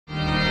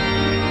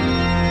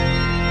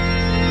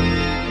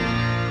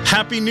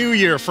Happy New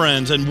Year,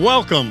 friends, and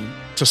welcome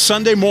to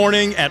Sunday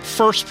morning at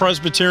First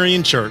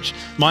Presbyterian Church.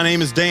 My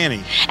name is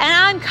Danny. And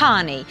I'm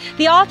Connie.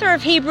 The author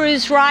of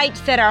Hebrews writes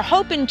that our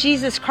hope in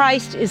Jesus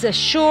Christ is a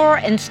sure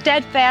and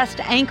steadfast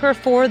anchor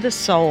for the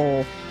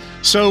soul.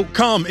 So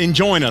come and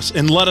join us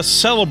and let us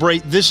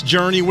celebrate this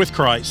journey with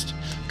Christ.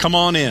 Come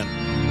on in.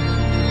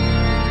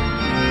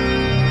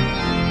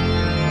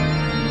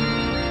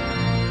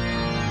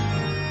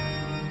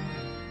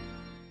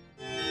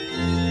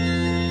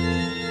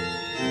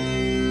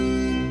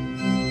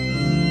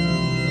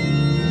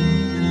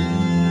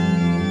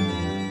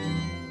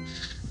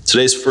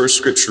 Today's first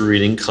scripture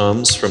reading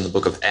comes from the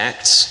book of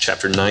Acts,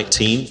 chapter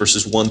 19,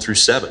 verses 1 through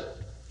 7.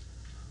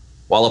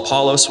 While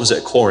Apollos was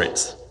at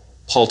Corinth,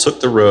 Paul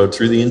took the road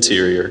through the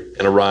interior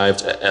and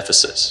arrived at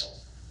Ephesus.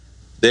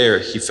 There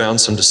he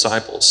found some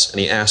disciples, and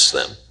he asked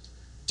them,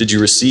 "Did you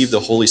receive the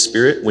Holy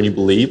Spirit when you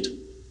believed?"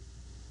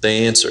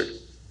 They answered,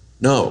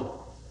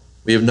 "No,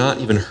 we have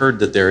not even heard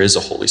that there is a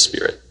Holy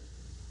Spirit."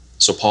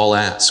 So Paul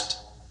asked,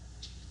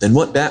 "Then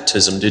what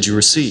baptism did you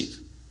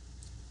receive?"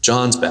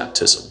 "John's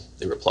baptism,"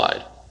 they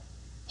replied.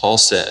 Paul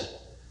said,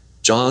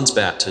 "John's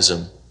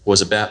baptism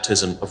was a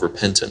baptism of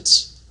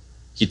repentance.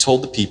 He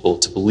told the people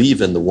to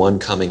believe in the one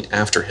coming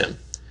after him,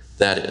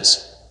 that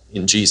is,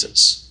 in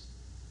Jesus."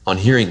 On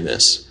hearing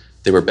this,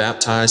 they were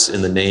baptized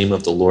in the name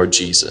of the Lord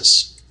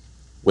Jesus.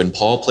 When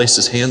Paul placed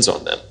his hands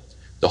on them,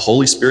 the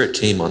Holy Spirit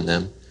came on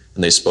them,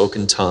 and they spoke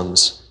in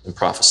tongues and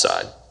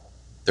prophesied.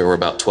 There were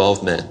about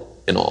 12 men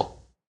in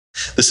all.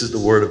 This is the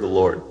word of the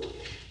Lord.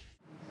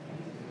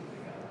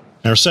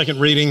 Our second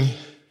reading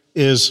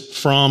is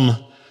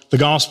from the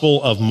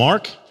Gospel of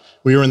Mark.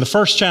 We are in the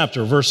first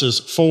chapter, verses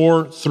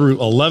 4 through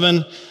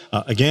 11.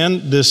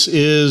 Again, this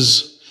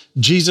is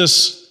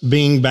Jesus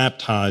being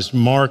baptized.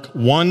 Mark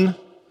 1,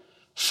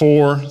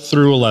 4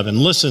 through 11.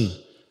 Listen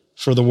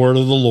for the word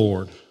of the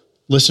Lord.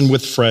 Listen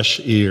with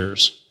fresh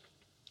ears.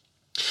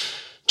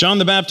 John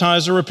the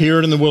Baptizer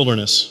appeared in the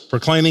wilderness,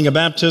 proclaiming a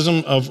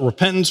baptism of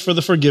repentance for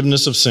the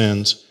forgiveness of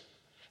sins.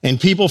 And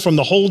people from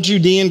the whole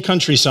Judean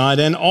countryside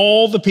and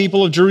all the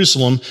people of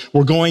Jerusalem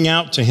were going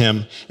out to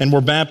him and were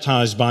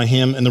baptized by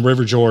him in the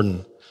river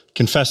Jordan,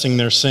 confessing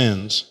their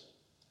sins.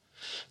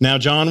 Now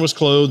John was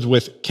clothed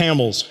with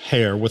camel's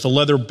hair, with a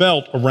leather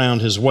belt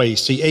around his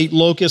waist. He ate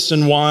locusts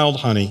and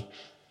wild honey.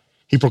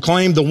 He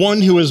proclaimed, "The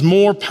one who is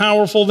more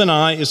powerful than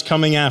I is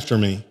coming after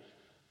me.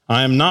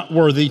 I am not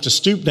worthy to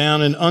stoop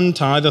down and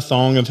untie the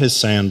thong of his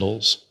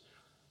sandals.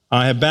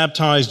 I have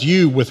baptized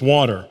you with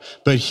water,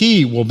 but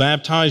he will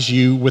baptize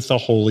you with the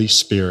Holy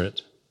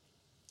Spirit."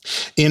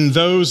 In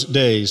those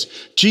days,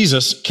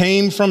 Jesus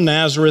came from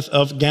Nazareth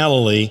of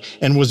Galilee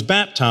and was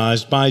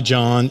baptized by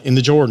John in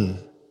the Jordan.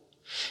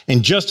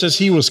 And just as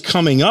he was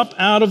coming up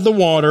out of the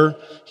water,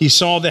 he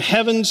saw the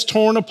heavens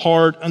torn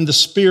apart and the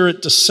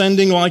Spirit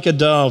descending like a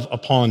dove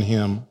upon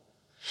him.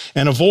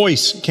 And a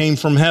voice came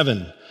from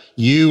heaven,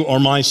 "You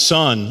are my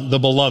Son, the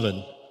beloved,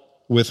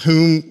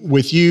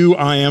 with you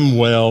I am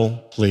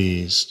well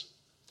pleased."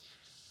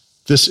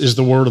 This is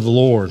the word of the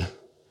Lord.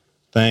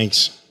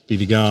 Thanks be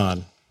to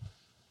God.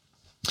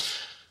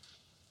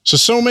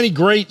 So many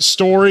great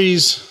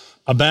stories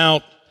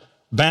about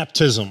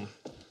baptism.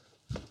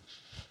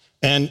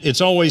 And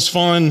it's always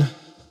fun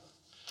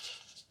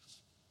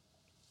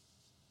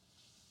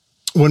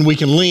when we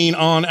can lean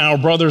on our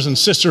brothers and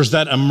sisters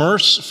that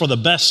immerse for the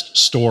best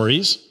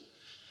stories.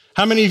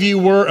 How many of you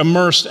were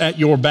immersed at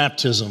your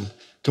baptism?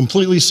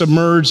 Completely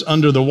submerged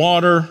under the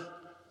water?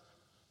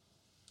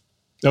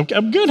 Okay,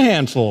 a good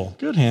handful,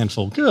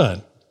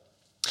 good.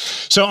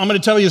 So I'm going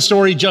to tell you a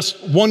story,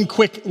 just one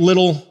quick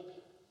little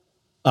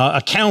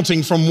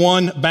accounting from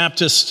one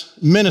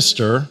Baptist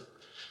minister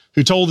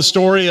who told the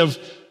story of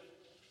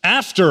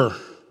after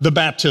the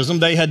baptism,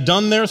 they had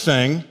done their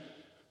thing.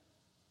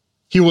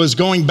 He was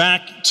going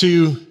back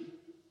to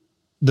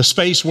the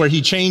space where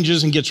he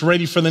changes and gets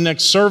ready for the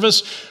next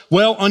service.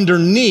 Well,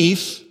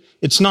 underneath,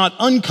 it's not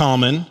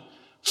uncommon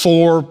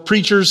for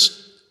preachers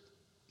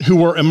who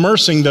were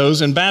immersing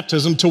those in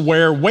baptism to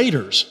wear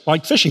waders,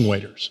 like fishing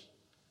waders.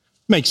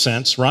 Makes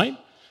sense, right?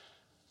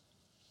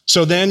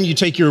 So then you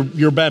take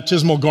your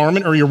baptismal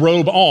garment or your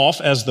robe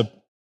off as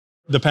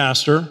the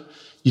pastor.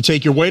 You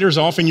take your waders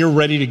off and you're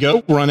ready to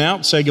go. Run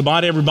out, say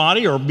goodbye to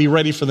everybody, or be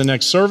ready for the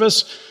next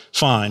service.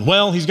 Fine.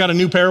 Well, he's got a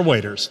new pair of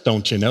waders,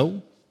 don't you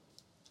know?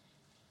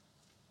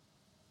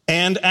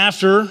 And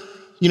after,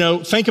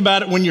 think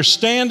about it, when you're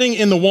standing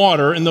in the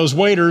water in those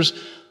waders,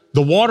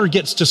 the water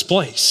gets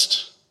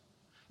displaced.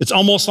 It's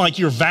almost like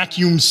you're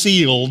vacuum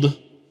sealed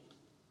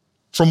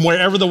from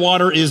wherever the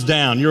water is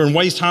down. You're in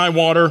waist-high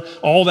water,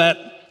 all that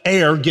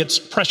air gets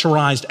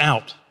pressurized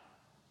out.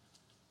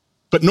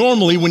 But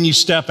normally when you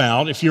step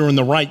out, if you're in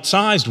the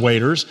right-sized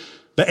waders,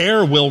 the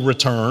air will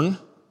return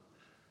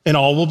and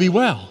all will be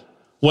well.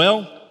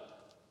 Well,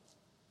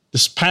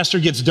 this pastor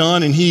gets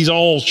done and he's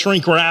all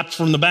shrink-wrapped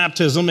from the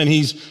baptism and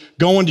he's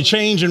going to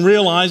change and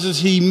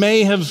realizes he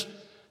may have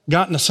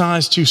gotten a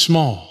size too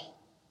small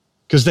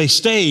because they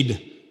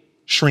stayed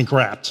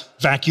shrink-wrapped,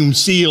 vacuum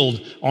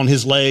sealed on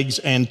his legs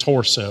and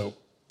torso.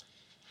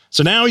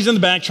 So now he's in the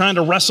back trying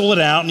to wrestle it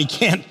out, and he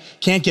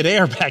can't get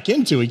air back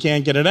into it. He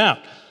can't get it out.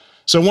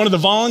 So one of the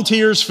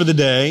volunteers for the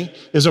day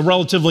is a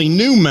relatively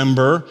new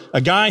member,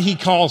 a guy he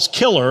calls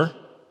Killer,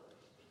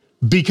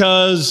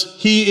 because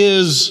he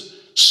is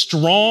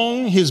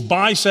strong, his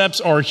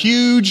biceps are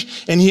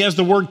huge, and he has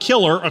the word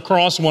killer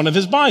across one of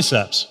his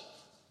biceps.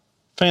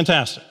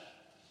 Fantastic.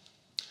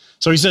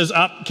 So he says,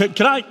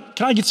 can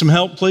I get some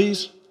help,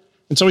 please?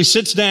 And so he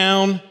sits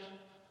down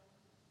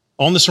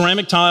on the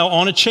ceramic tile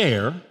on a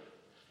chair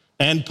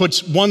and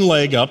puts one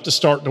leg up to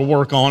start to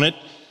work on it.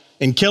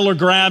 And Killer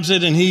grabs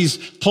it and he's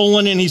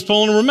pulling and he's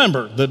pulling.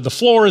 Remember, the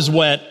floor is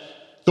wet,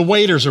 the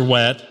waders are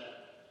wet.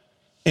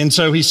 And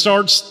so he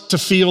starts to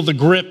feel the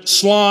grip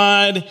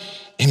slide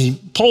and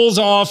he pulls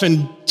off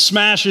and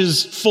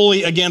smashes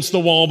fully against the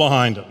wall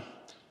behind him.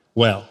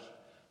 Well,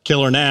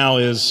 Killer now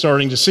is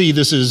starting to see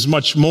this is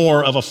much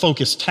more of a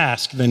focused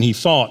task than he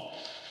thought.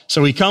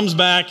 So he comes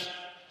back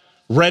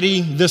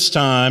ready this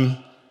time,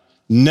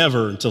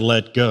 never to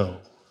let go.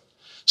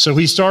 So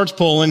he starts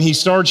pulling, he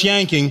starts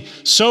yanking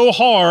so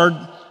hard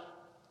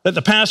that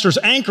the pastor's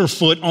anchor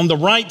foot on the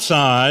right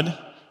side,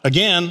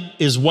 again,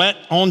 is wet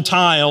on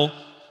tile,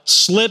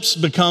 slips,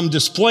 become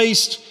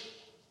displaced,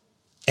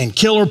 and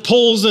Killer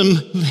pulls him.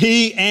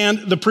 He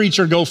and the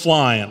preacher go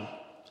flying.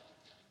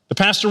 The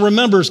pastor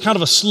remembers kind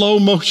of a slow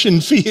motion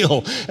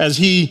feel as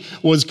he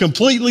was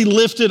completely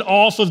lifted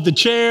off of the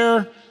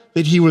chair,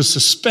 that he was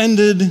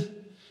suspended.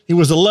 It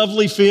was a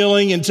lovely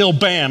feeling until,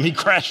 bam, he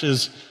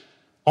crashes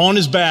on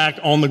his back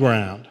on the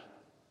ground.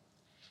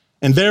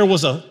 And there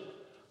was a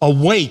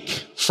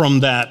wake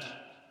from that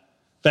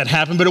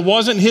happened, but it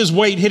wasn't his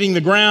weight hitting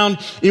the ground.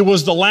 It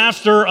was the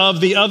laughter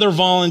of the other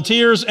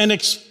volunteers, and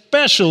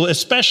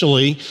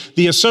especially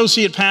the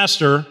associate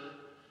pastor,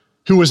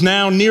 who was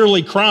now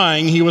nearly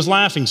crying. He was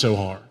laughing so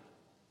hard.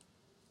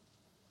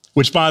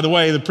 Which, by the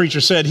way, the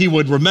preacher said he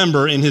would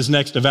remember in his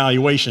next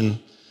evaluation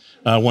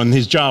when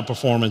his job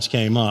performance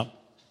came up.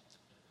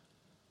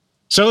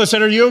 So they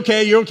said, "Are you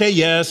okay? You're okay?"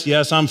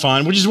 Yes, I'm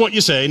fine, which is what you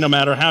say no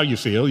matter how you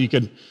feel. You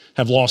could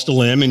have lost a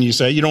limb and you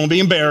say, you don't want to be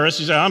embarrassed.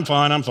 You say, I'm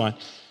fine.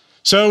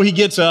 So he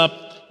gets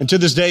up and to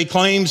this day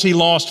claims he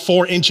lost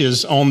 4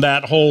 inches on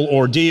that whole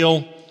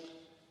ordeal.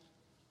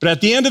 But at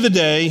the end of the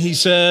day, he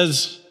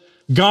says,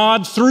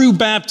 God, through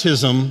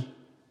baptism,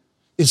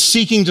 is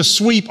seeking to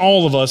sweep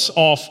all of us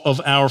off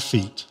of our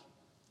feet.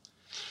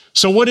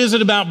 So what is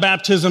it about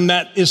baptism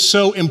that is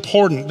so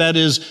important, that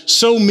is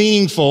so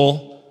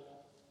meaningful,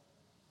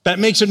 that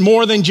makes it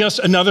more than just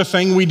another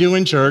thing we do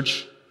in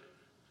church?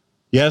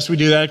 Yes, we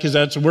do that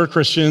because we're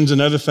Christians,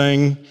 another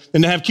thing.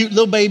 And to have cute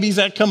little babies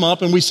that come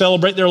up and we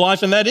celebrate their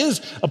life, and that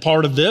is a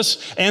part of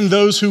this. And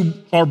those who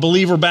are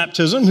believer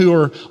baptism, who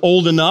are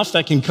old enough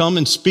that can come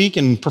and speak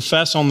and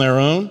profess on their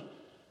own.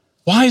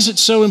 Why is it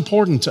so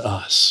important to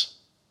us?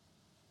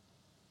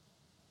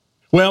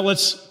 Well,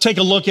 let's take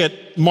a look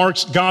at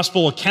Mark's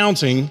gospel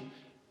accounting,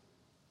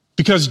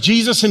 because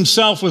Jesus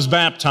himself was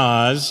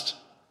baptized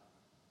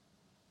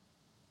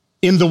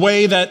in the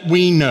way that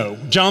we know.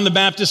 John the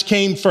Baptist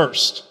came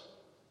first.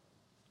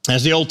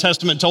 As the Old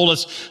Testament told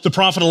us, the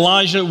prophet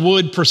Elijah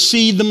would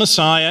precede the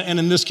Messiah, and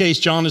in this case,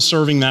 John is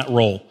serving that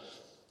role.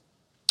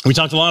 We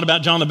talked a lot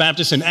about John the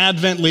Baptist in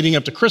Advent leading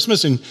up to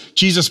Christmas and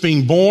Jesus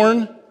being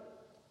born.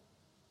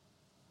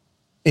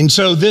 And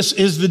so this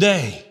is the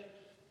day.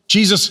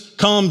 Jesus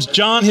comes.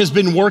 John has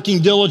been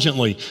working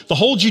diligently. The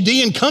whole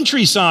Judean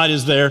countryside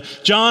is there.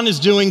 John is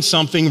doing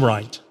something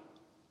right.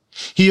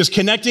 He is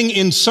connecting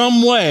in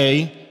some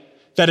way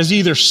that is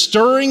either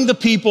stirring the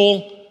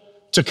people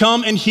to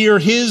come and hear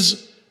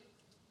his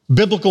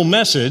biblical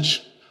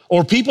message,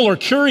 or people are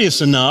curious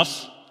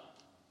enough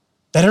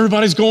that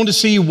everybody's going to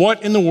see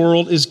what in the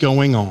world is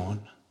going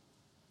on.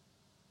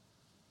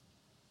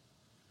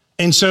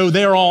 And so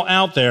they're all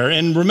out there.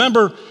 And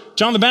remember,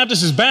 John the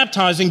Baptist is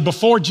baptizing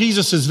before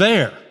Jesus is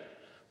there.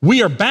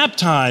 We are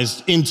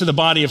baptized into the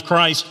body of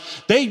Christ.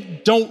 They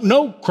don't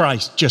know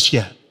Christ just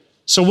yet.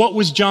 So what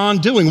was John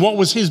doing? What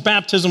was his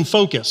baptism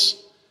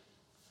focus?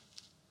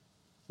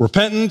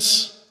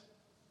 Repentance,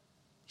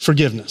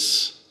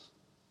 forgiveness.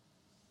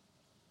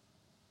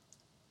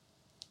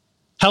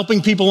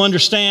 Helping people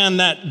understand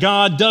that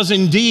God does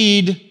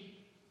indeed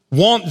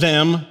want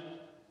them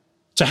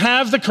to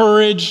have the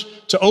courage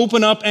to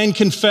open up and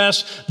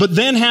confess, but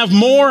then have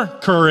more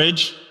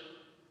courage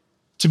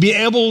to be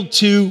able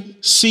to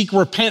seek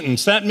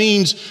repentance. That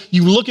means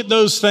you look at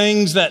those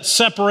things that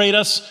separate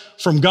us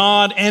from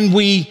God and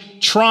we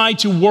try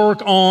to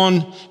work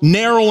on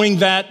narrowing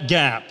that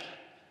gap.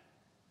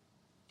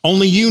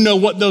 Only you know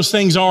what those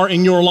things are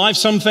in your life.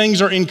 Some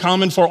things are in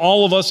common for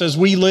all of us as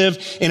we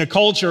live in a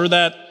culture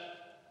that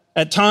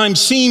at times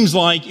seems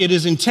like it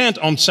is intent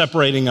on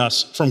separating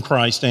us from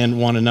Christ and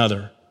one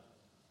another.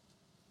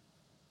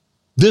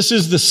 This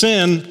is the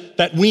sin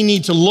that we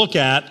need to look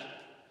at.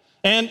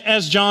 And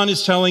as John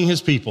is telling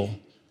his people,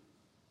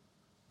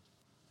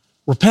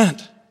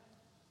 repent.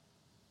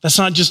 That's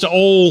not just an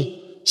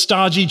old,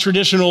 stodgy,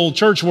 traditional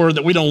church word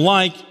that we don't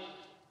like.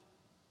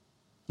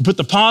 Put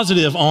the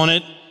positive on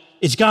it.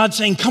 It's God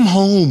saying, come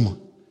home.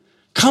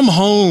 Come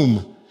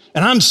home.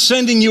 And I'm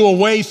sending you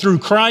away through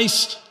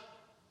Christ,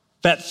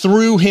 that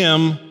through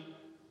him,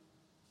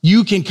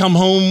 you can come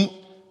home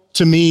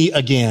to me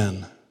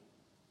again.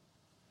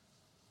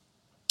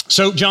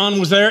 So John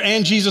was there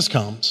and Jesus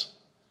comes.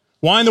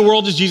 Why in the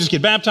world does Jesus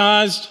get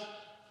baptized?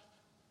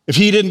 If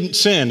he didn't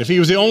sin, if he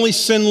was the only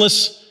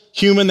sinless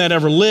human that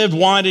ever lived,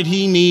 why did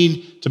he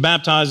need to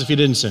baptize if he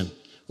didn't sin?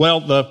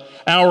 Well,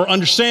 our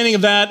understanding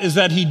of that is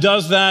that he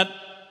does that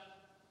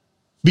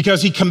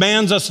because he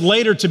commands us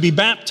later to be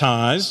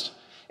baptized.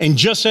 And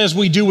just as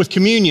we do with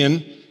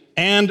communion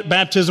and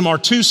baptism are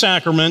two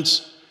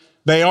sacraments,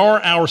 they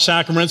are our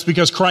sacraments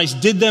because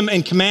Christ did them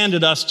and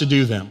commanded us to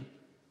do them.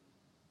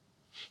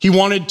 He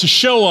wanted to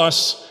show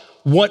us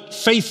what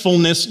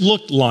faithfulness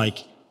looked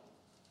like,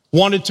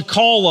 wanted to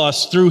call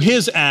us through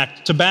his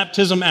act to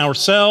baptism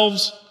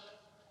ourselves.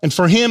 And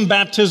for him,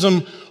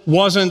 baptism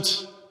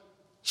wasn't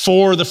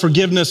for the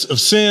forgiveness of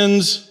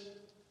sins.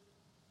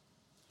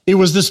 It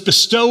was this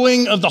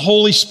bestowing of the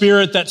Holy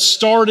Spirit that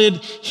started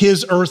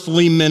his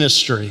earthly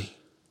ministry.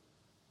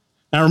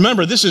 Now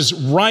remember, this is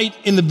right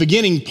in the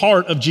beginning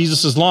part of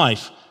Jesus'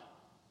 life.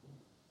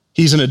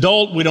 He's an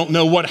adult. We don't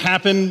know what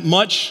happened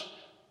much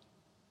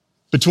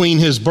between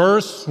his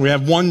birth. We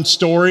have one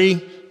story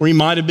where he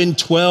might have been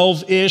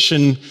 12-ish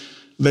and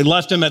they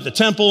left him at the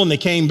temple and they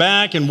came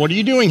back. And what are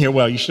you doing here?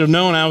 Well, you should have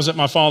known I was at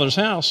my father's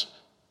house.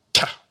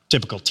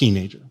 Typical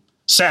teenager,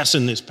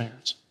 sassing his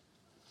parents.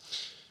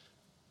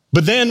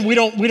 But then we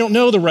don't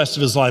know the rest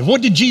of his life.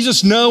 What did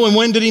Jesus know and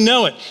when did he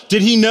know it?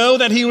 Did he know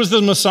that he was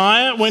the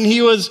Messiah when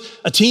he was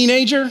a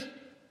teenager?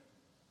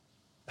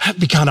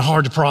 That'd be kind of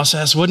hard to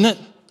process, wouldn't it?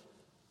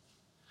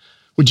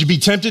 Would you be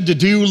tempted to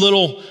do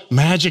little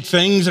magic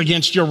things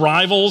against your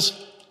rivals?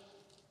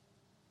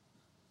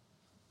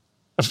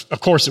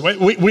 Of course,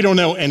 we don't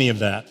know any of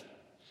that.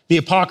 The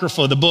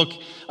Apocrypha, the book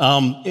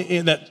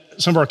that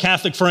some of our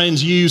Catholic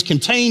friends use,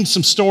 contains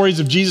some stories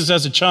of Jesus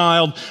as a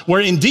child where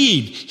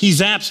indeed he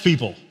zaps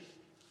people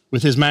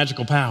with his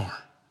magical power.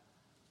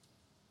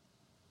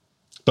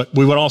 But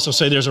we would also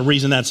say there's a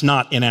reason that's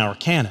not in our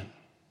canon.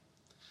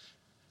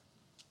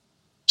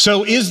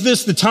 So is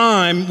this the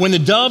time when the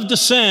dove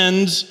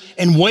descends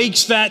and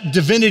wakes that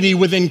divinity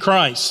within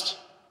Christ?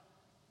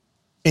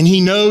 And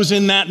he knows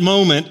in that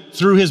moment,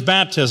 through his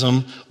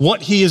baptism,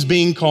 what he is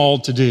being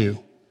called to do.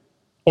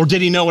 Or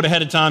did he know it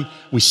ahead of time?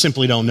 We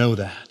simply don't know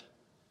that.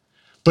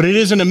 But it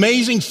is an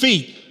amazing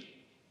feat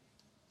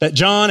that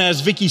John,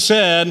 as Vicky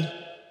said,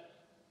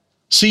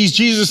 sees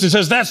Jesus and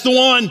says, that's the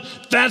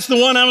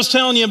one I was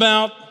telling you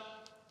about.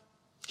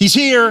 He's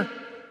here.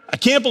 I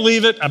can't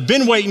believe it. I've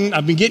been waiting.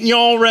 I've been getting you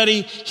all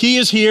ready. He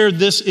is here.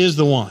 This is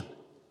the one.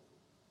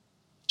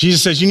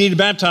 Jesus says, you need to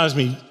baptize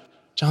me.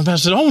 John the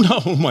Baptist said, oh no,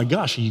 oh my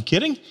gosh, are you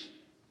kidding?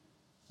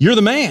 You're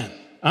the man.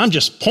 I'm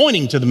just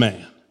pointing to the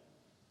man.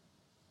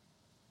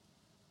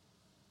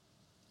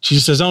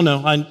 Jesus says, oh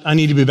no, I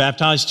need to be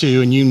baptized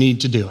too, and you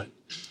need to do it.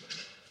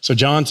 So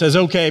John says,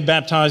 okay,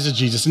 baptizes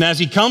Jesus. And as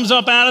he comes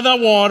up out of that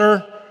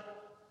water,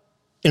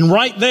 and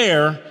right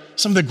there,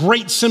 some of the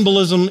great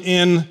symbolism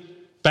in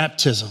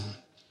baptism,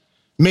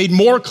 made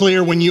more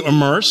clear when you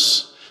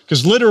immerse,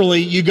 because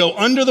literally you go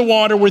under the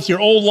water with your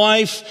old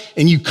life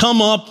and you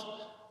come up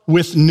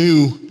with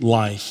new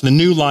life, the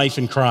new life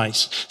in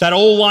Christ. That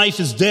old life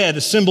is dead,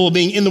 a symbol of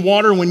being in the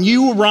water. When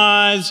you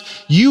rise,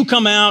 you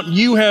come out,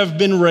 you have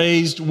been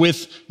raised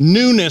with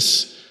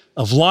newness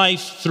of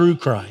life through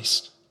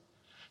Christ.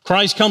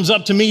 Christ comes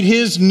up to meet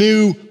his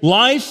new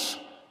life.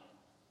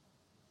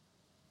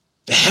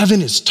 The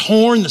heaven is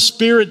torn, the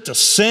Spirit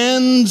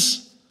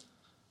descends.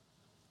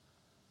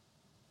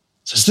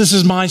 Says, this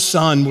is my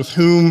son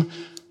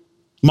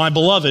my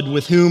beloved,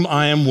 with whom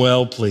I am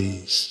well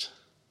pleased.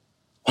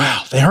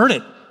 Wow, they heard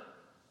it.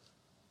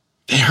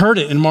 They heard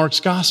it in Mark's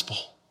gospel.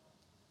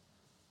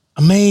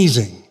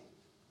 Amazing.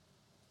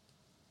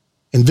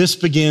 And this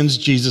begins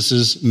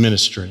Jesus'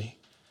 ministry.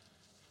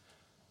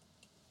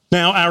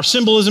 Now, our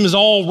symbolism is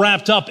all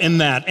wrapped up in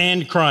that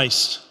and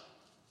Christ.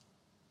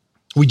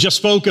 We just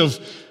spoke of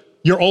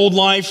your old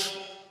life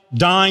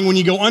dying when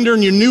you go under,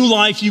 and your new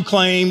life you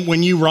claim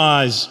when you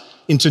rise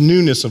into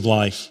newness of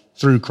life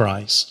through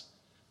Christ.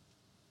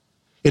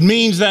 It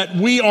means that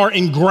we are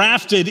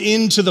engrafted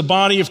into the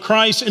body of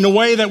Christ in a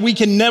way that we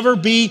can never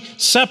be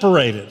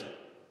separated.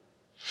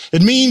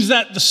 It means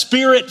that the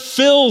Spirit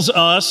fills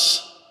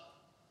us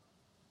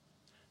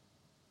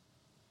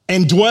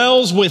and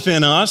dwells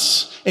within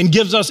us and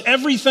gives us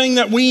everything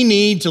that we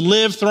need to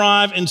live,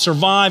 thrive, and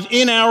survive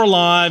in our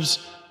lives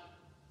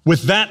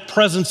with that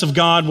presence of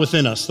God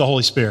within us, the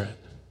Holy Spirit.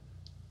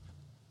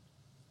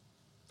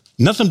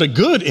 Nothing but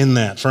good in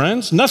that,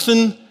 friends.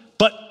 Nothing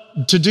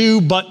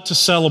but to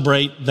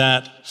celebrate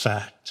that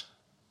fact.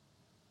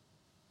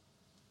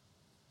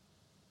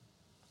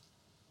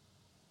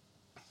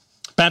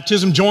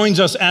 Baptism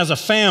joins us as a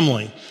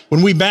family.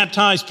 When we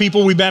baptize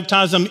people, we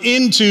baptize them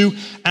into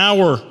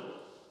our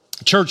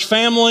church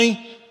family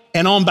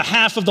and on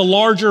behalf of the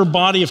larger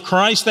body of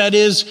Christ, that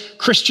is,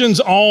 Christians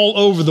all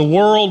over the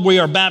world, we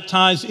are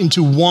baptized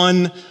into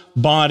one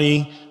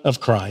body of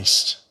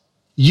Christ.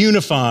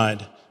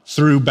 unified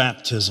through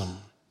baptism.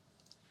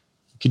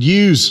 We could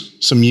use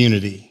some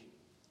unity.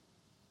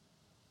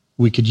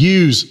 We could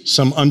use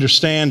some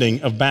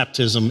understanding of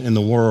baptism in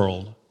the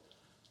world.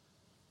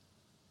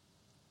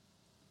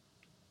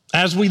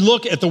 As we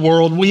look at the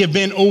world, we have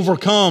been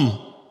overcome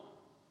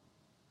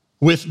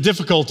with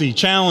difficulty,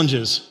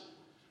 challenges.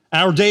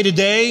 Our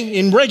day-to-day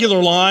in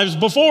regular lives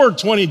before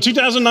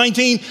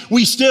 2019,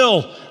 we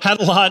still had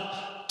a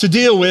lot to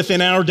deal with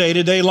in our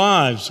day-to-day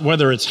lives,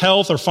 whether it's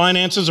health or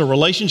finances or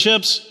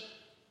relationships,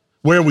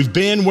 where we've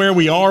been, where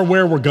we are,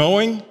 where we're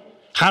going.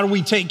 How do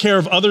we take care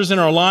of others in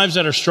our lives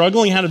that are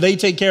struggling? How do they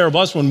take care of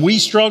us when we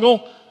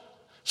struggle?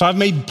 If I've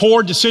made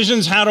poor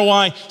decisions, how do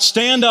I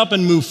stand up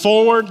and move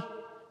forward?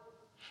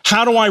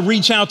 How do I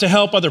reach out to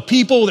help other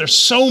people? There's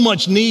so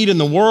much need in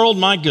the world,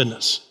 my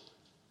goodness.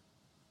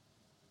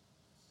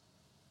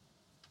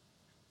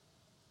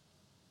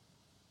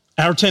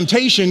 Our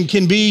temptation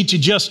can be to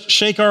just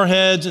shake our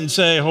heads and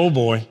say, oh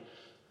boy,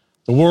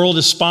 the world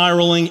is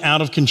spiraling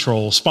out of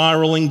control,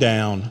 spiraling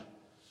down.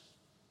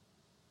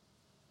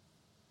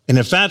 And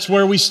if that's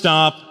where we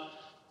stop,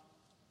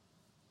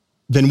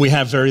 then we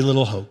have very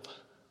little hope.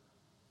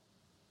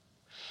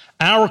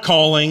 Our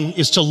calling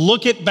is to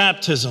look at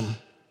baptism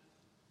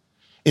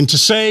and to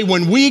say,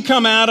 when we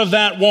come out of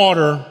that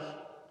water,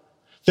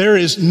 there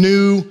is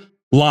new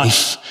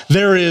life.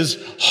 There is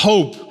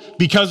hope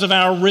because of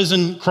our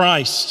risen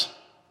Christ.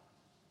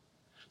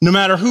 No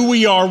matter who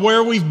we are,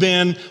 where we've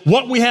been,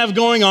 what we have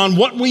going on,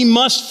 what we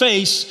must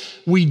face,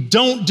 we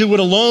don't do it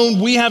alone.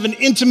 We have an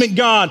intimate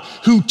God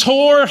who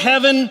tore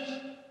heaven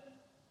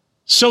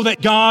so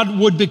that God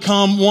would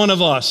become one of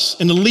us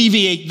and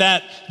alleviate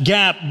that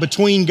gap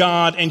between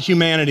God and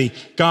humanity.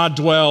 God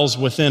dwells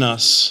within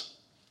us.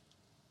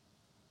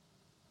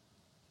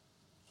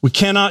 We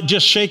cannot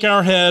just shake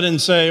our head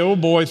and say, oh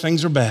boy,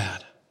 things are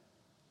bad.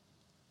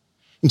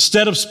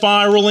 Instead of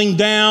spiraling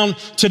down,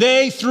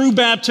 today through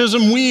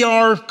baptism, we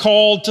are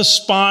called to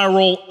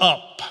spiral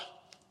up.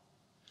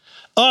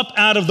 Up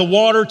out of the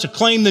water to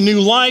claim the new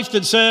life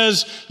that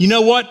says, you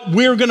know what?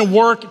 We're going to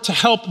work to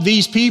help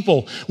these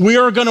people. We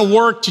are going to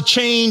work to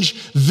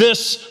change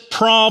this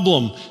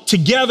problem.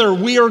 Together,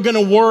 we are going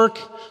to work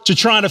to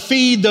try to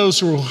feed those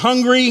who are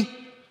hungry,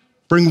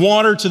 bring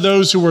water to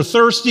those who are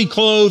thirsty,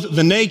 clothe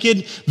the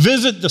naked,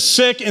 visit the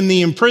sick and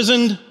the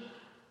imprisoned.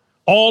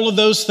 All of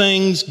those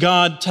things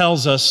God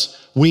tells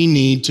us we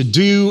need to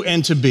do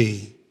and to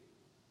be.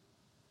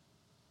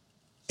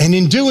 And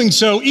in doing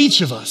so,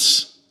 each of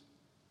us,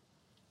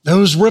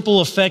 those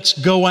ripple effects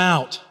go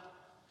out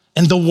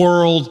and the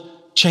world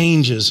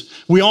changes.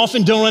 We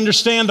often don't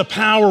understand the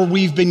power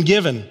we've been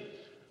given.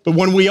 But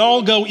when we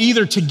all go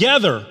either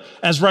together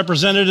as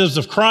representatives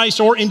of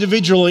Christ or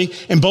individually,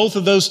 and both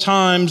of those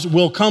times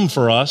will come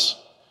for us,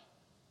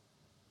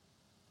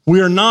 we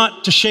are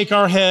not to shake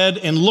our head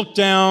and look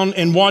down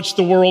and watch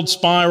the world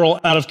spiral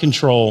out of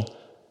control.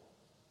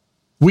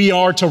 We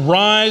are to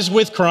rise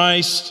with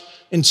Christ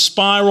and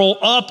spiral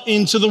up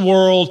into the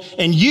world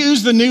and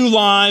use the new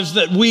lives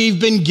that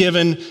we've been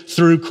given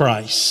through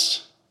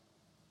Christ.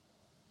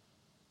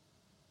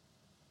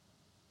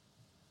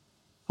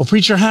 Well,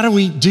 preacher, how do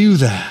we do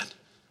that?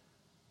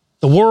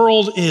 The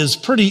world is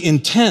pretty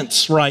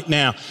intense right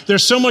now.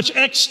 There's so much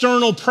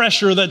external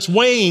pressure that's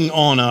weighing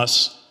on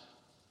us.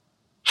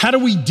 How do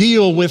we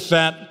deal with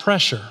that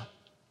pressure?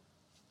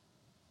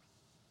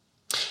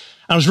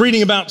 I was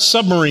reading about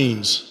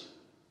submarines,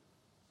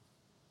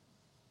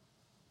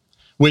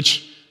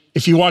 which,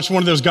 if you watch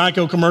one of those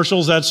Geico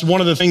commercials, that's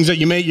one of the things that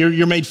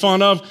you're made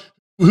fun of.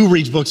 Who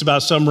reads books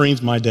about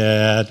submarines? My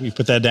dad. You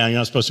put that down. You're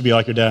not supposed to be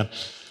like your dad.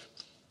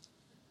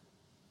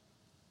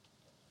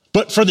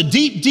 But for the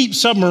deep, deep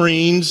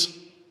submarines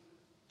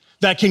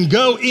that can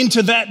go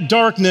into that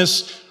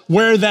darkness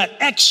where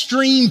that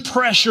extreme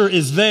pressure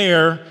is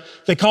there,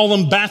 they call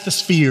them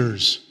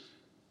bathyspheres.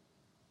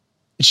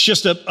 It's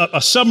just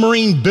a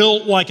submarine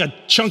built like a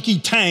chunky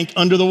tank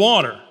under the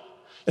water.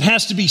 It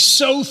has to be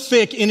so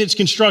thick in its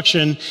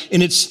construction,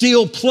 in its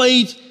steel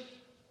plate,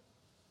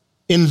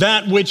 in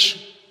that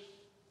which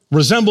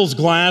resembles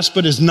glass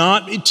but is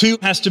not. It too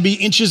has to be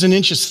inches and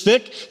inches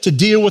thick to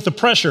deal with the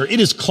pressure. It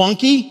is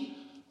clunky,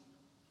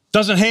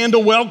 doesn't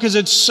handle well because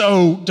it's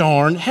so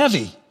darn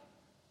heavy.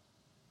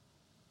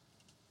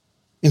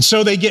 And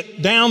so they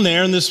get down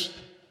there in this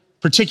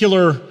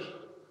particular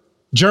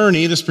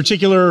journey, this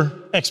particular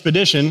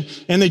expedition,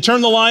 and they turn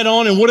the light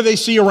on, and what do they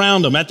see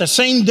around them? At the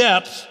same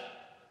depth,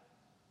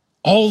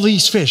 all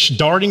these fish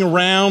darting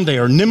around. They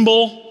are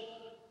nimble.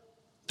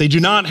 They do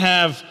not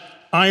have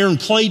iron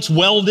plates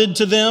welded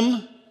to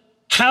them.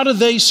 How do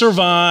they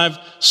survive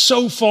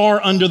so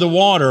far under the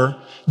water,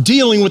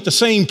 dealing with the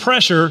same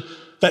pressure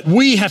that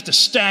we have to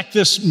stack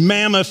this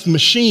mammoth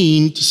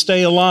machine to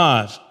stay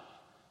alive?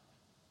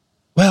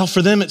 Well,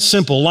 for them, it's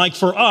simple. Like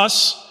for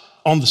us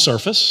on the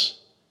surface,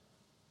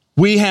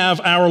 we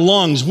have our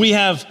lungs. We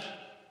have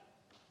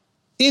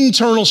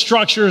internal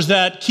structures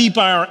that keep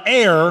our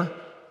air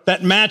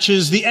that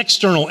matches the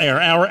external air,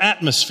 our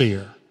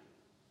atmosphere.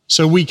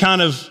 So we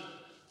kind of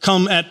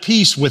come at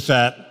peace with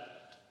that.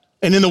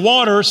 And in the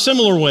water,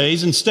 similar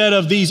ways, instead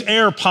of these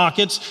air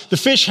pockets, the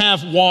fish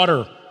have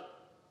water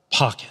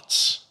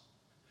pockets.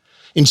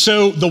 And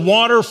so the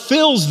water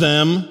fills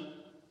them,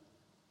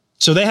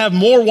 so they have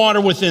more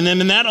water within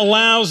them, and that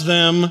allows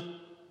them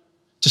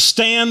to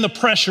stand the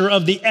pressure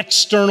of the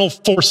external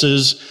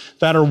forces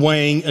that are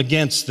weighing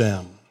against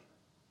them.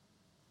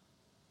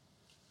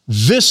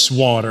 This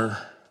water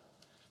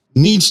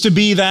needs to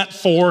be that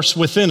force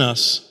within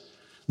us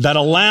that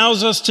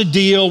allows us to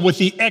deal with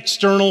the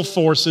external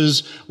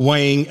forces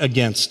weighing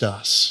against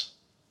us.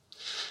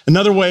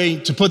 Another way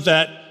to put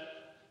that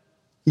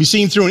can be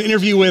seen through an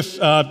interview with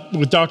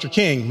Dr.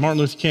 King, Martin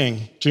Luther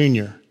King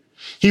Jr.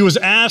 He was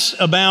asked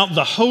about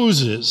the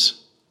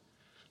hoses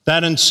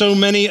that in so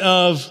many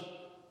of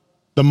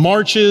the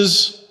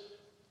marches,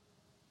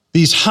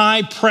 these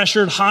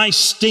high-pressured,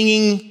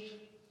 high-stinging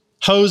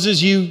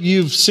hoses,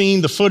 you've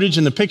seen the footage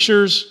and the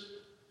pictures,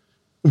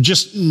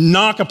 just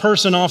knock a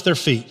person off their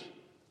feet.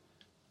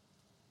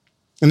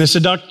 And they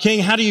said, Dr. King,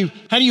 how do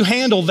you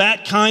handle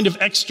that kind of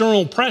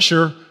external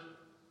pressure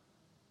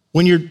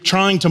when you're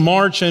trying to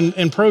march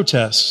and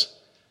protest?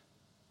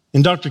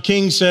 And Dr.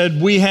 King said,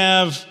 we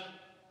have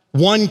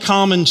one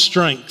common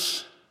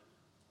strength.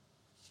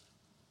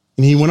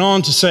 And he went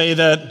on to say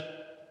that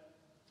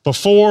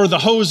before the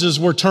hoses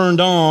were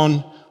turned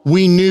on,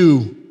 we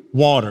knew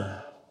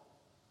water.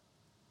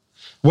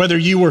 Whether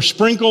you were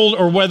sprinkled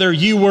or whether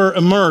you were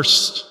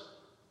immersed,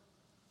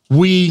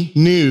 we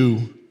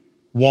knew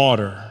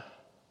water.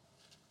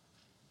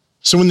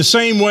 So in the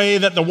same way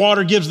that the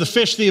water gives the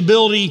fish the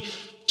ability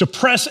to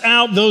press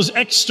out those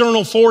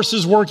external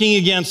forces working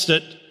against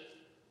it,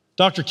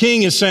 Dr.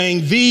 King is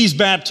saying these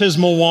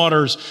baptismal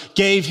waters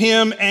gave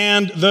him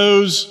and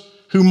those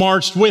who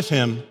marched with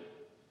him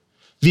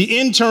the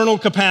internal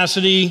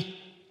capacity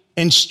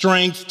and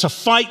strength to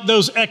fight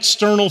those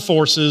external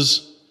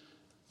forces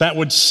that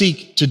would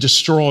seek to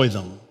destroy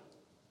them.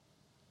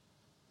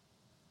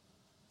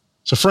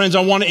 So friends, I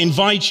want to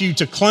invite you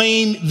to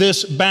claim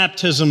this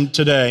baptism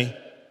today,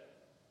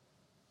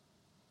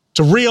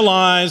 to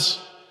realize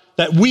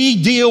that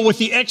we deal with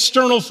the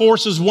external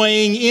forces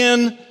weighing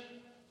in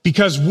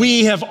because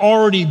we have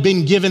already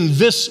been given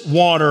this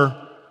water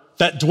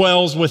that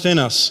dwells within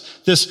us,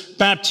 this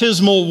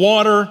baptismal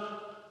water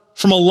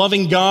from a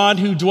loving God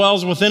who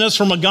dwells within us,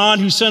 from a God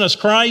who sent us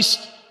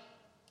Christ,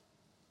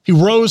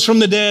 who rose from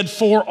the dead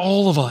for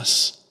all of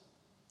us,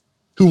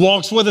 who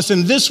walks with us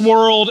in this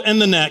world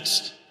and the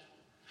next,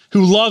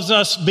 who loves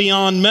us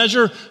beyond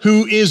measure,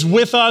 who is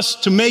with us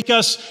to make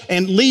us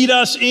and lead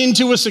us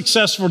into a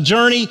successful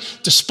journey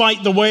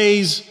despite the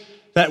ways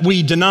that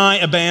we deny,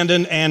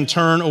 abandon, and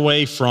turn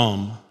away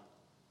from.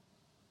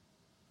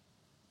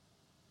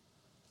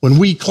 When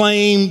we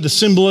claim the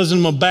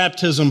symbolism of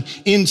baptism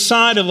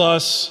inside of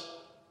us,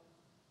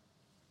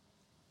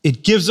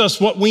 it gives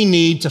us what we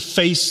need to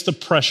face the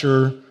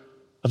pressure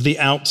of the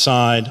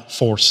outside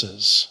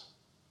forces.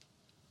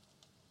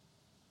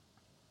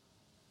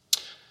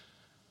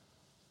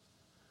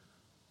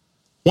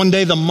 One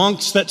day, the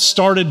monks that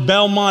started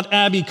Belmont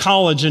Abbey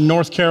College in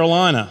North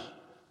Carolina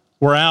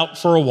were out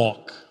for a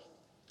walk.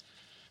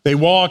 They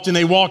walked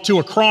to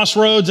a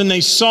crossroads and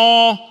they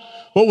saw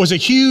what was a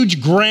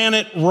huge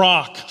granite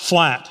rock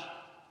flat.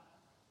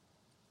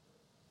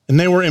 And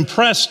they were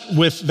impressed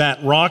with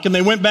that rock, and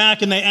they went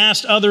back and they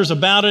asked others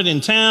about it in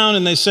town,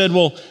 and they said,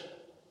 well,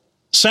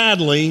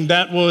 sadly,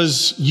 that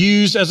was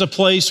used as a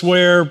place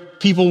where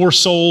people were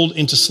sold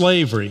into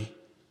slavery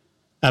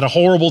at a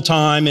horrible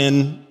time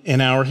in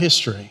our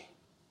history.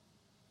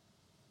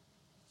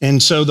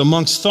 And so the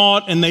monks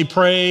thought and they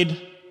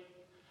prayed,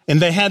 and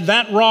they had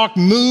that rock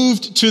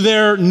moved to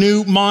their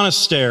new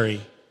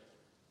monastery.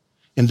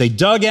 And they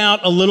dug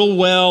out a little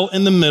well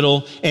in the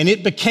middle, and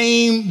it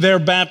became their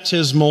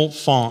baptismal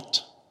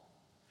font.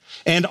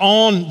 And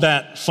on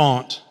that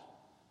font,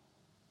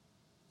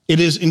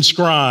 it is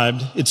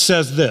inscribed, it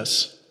says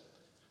this: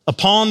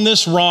 upon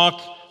this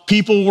rock,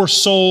 people were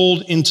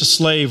sold into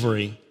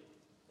slavery.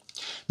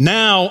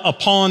 Now,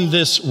 upon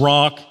this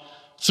rock,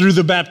 through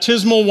the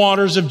baptismal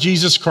waters of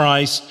Jesus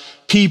Christ,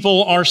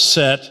 people are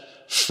set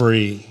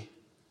free.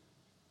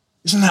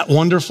 Isn't that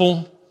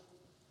wonderful?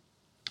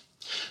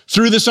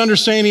 Through this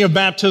understanding of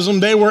baptism,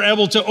 they were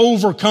able to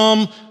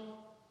overcome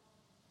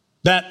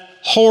that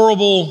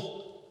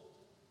horrible,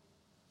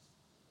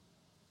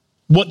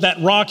 what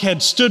that rock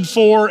had stood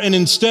for, and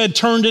instead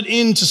turned it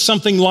into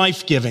something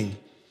life-giving.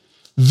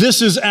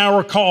 This is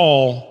our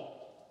call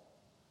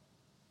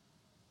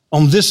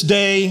on this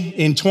day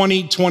in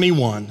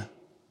 2021.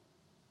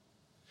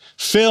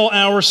 Fill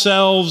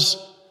ourselves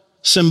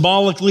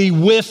symbolically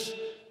with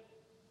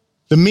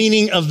the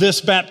meaning of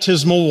this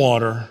baptismal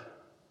water.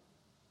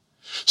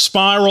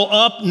 Spiral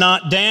up,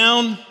 not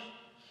down.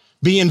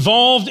 Be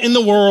involved in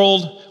the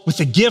world with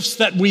the gifts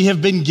that we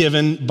have been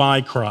given by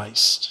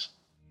Christ.